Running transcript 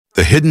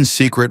The Hidden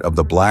Secret of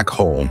the Black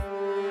Hole.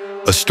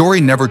 A story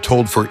never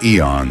told for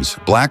eons,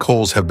 black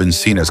holes have been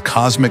seen as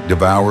cosmic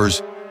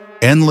devourers,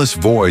 endless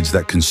voids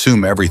that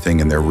consume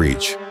everything in their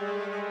reach.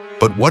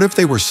 But what if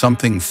they were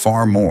something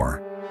far more?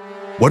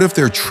 What if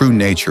their true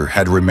nature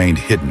had remained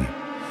hidden,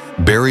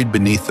 buried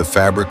beneath the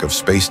fabric of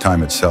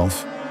space-time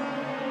itself?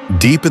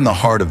 Deep in the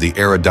heart of the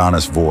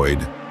Eridanus void,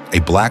 a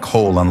black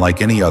hole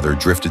unlike any other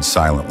drifted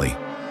silently,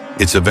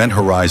 its event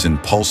horizon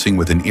pulsing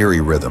with an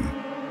eerie rhythm.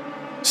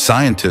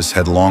 Scientists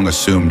had long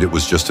assumed it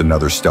was just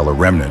another stellar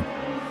remnant,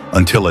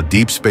 until a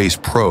deep space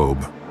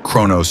probe,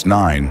 Kronos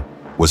 9,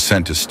 was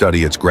sent to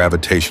study its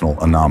gravitational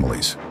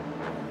anomalies.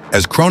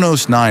 As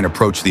Kronos 9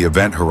 approached the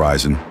event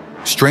horizon,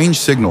 strange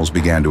signals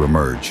began to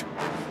emerge,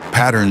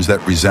 patterns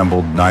that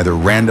resembled neither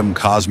random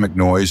cosmic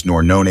noise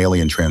nor known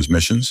alien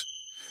transmissions.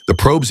 The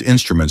probe's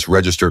instruments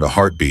registered a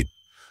heartbeat,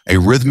 a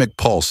rhythmic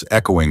pulse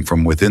echoing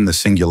from within the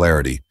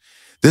singularity.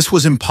 This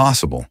was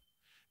impossible.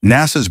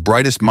 NASA's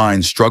brightest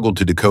minds struggled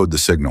to decode the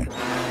signal.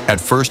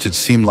 At first, it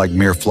seemed like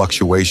mere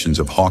fluctuations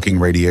of Hawking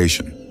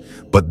radiation.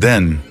 But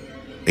then,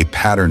 a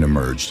pattern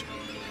emerged.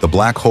 The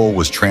black hole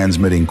was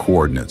transmitting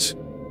coordinates,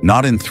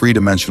 not in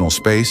three-dimensional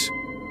space,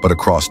 but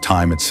across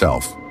time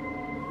itself.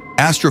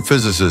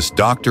 Astrophysicist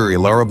Dr.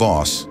 Ilara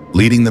Voss,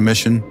 leading the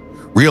mission,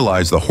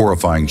 realized the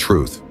horrifying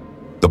truth.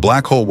 The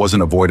black hole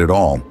wasn't a void at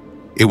all.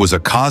 It was a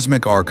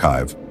cosmic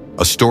archive,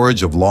 a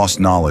storage of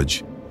lost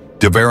knowledge,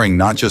 devouring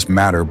not just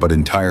matter but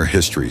entire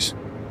histories.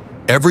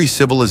 Every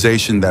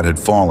civilization that had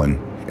fallen,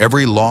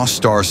 every lost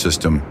star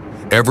system,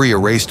 every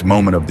erased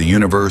moment of the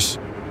universe,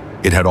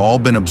 it had all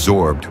been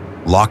absorbed,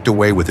 locked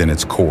away within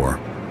its core.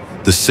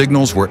 The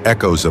signals were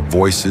echoes of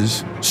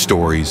voices,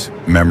 stories,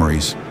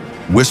 memories,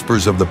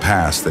 whispers of the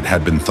past that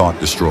had been thought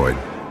destroyed.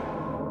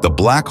 The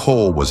black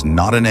hole was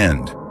not an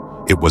end.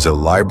 It was a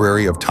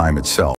library of time itself.